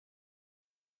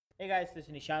Hey guys, this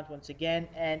is Nishant once again,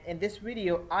 and in this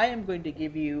video I am going to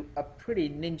give you a pretty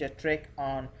ninja trick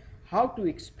on how to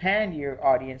expand your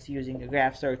audience using a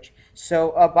graph search.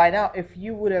 So by now, if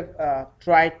you would have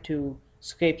tried to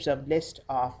scrape some list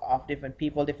of different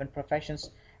people, different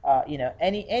professions,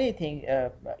 anything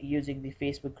using the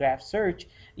Facebook graph search,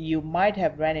 you might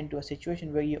have ran into a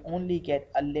situation where you only get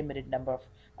a limited number of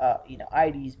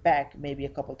IDs back, maybe a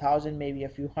couple thousand, maybe a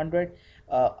few hundred.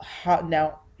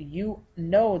 Now you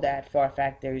know that for a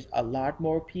fact there is a lot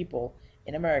more people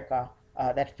in America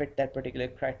that fit that particular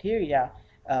criteria,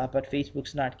 but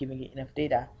Facebook's not giving you enough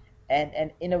data.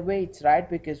 And in a way it's right,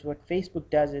 because what Facebook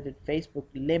does is that Facebook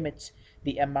limits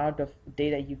the amount of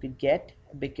data you could get,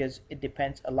 because it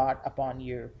depends a lot upon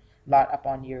your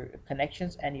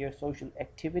connections and your social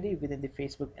activity within the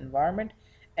Facebook environment,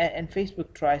 and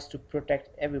Facebook tries to protect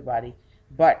everybody,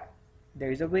 but there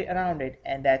is a way around it,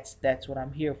 and that's what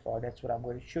I'm here for. That's what I'm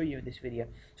going to show you in this video.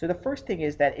 So the first thing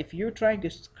is that if you're trying to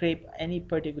scrape any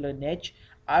particular niche,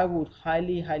 I would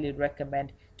highly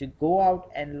recommend to go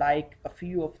out and like a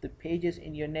few of the pages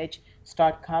in your niche,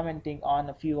 start commenting on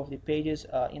a few of the pages,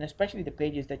 especially the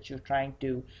pages that you're trying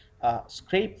to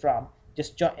scrape from.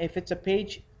 Just if it's a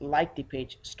page, like the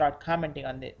page, start commenting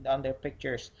on their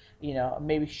pictures,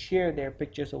 maybe share their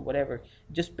pictures or whatever.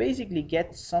 Just basically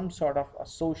get some sort of a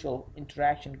social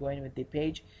interaction going with the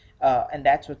page, and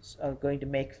that's what's going to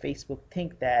make Facebook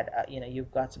think that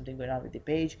you've got something going on with the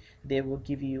page. They will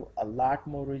give you a lot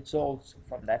more results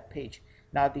from that page.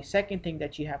 Now the second thing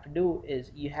that you have to do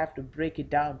is you have to break it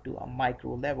down to a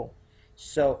micro level.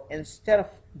 So instead of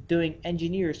doing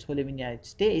engineers who live in the United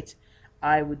States,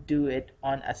 I would do it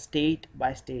on a state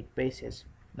by state basis.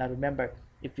 Now remember,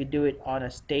 if you do it on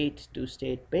a state to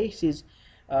state basis,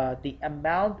 the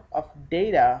amount of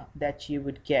data that you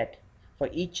would get for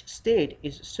each state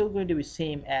is still going to be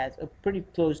same as pretty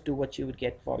close to what you would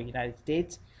get for United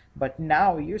States, but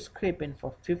now you're scraping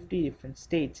for 50 different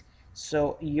states,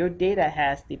 so your data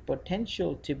has the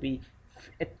potential to be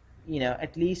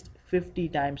at least 50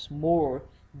 times more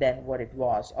than what it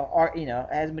was, or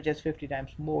as much as 50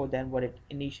 times more than what it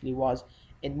initially was.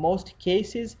 In most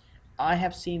cases, I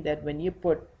have seen that when you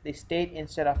put the state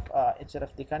instead of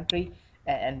the country,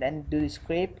 and then do the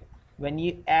scrape, when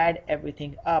you add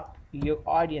everything up, your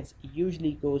audience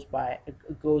usually goes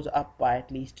up by at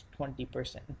least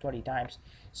 20%, 20 times.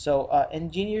 So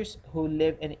engineers who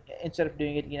live in, instead of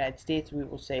doing it in the United States, we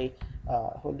will say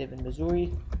who live in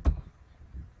Missouri,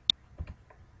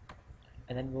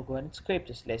 and then we'll go ahead and scrape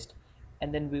this list,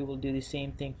 and then we will do the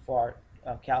same thing for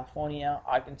California,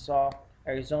 Arkansas,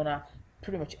 Arizona,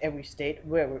 pretty much every state,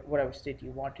 whatever state you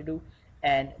want to do.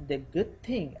 And the good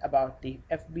thing about the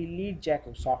FB lead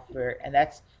jacker software, and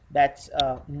that's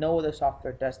no other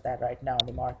software does that right now in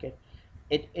the market.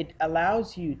 It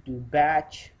allows you to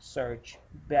batch search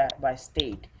by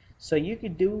state, so you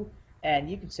could do, and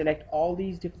you can select all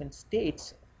these different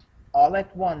states all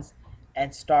at once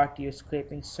and start your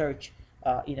scraping search.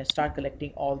 Start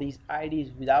collecting all these IDs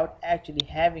without actually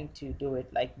having to do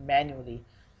it like manually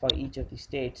for each of the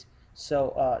states.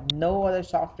 So no other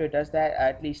software does that.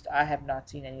 At least I have not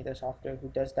seen any other software who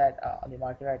does that on the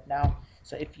market right now.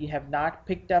 So if you have not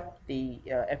picked up the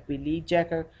FB lead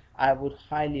jacker, I would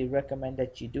highly recommend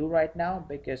that you do right now,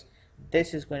 because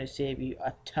this is going to save you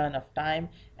a ton of time,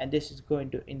 and this is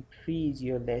going to increase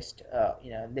your list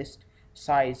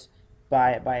size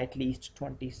by at least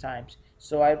 20 times.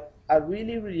 So I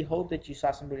really hope that you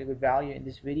saw some really good value in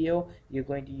this video. You're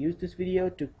going to use this video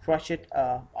to crush it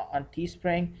on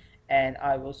Teespring, and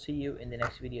I will see you in the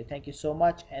next video. Thank you so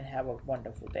much and have a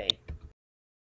wonderful day.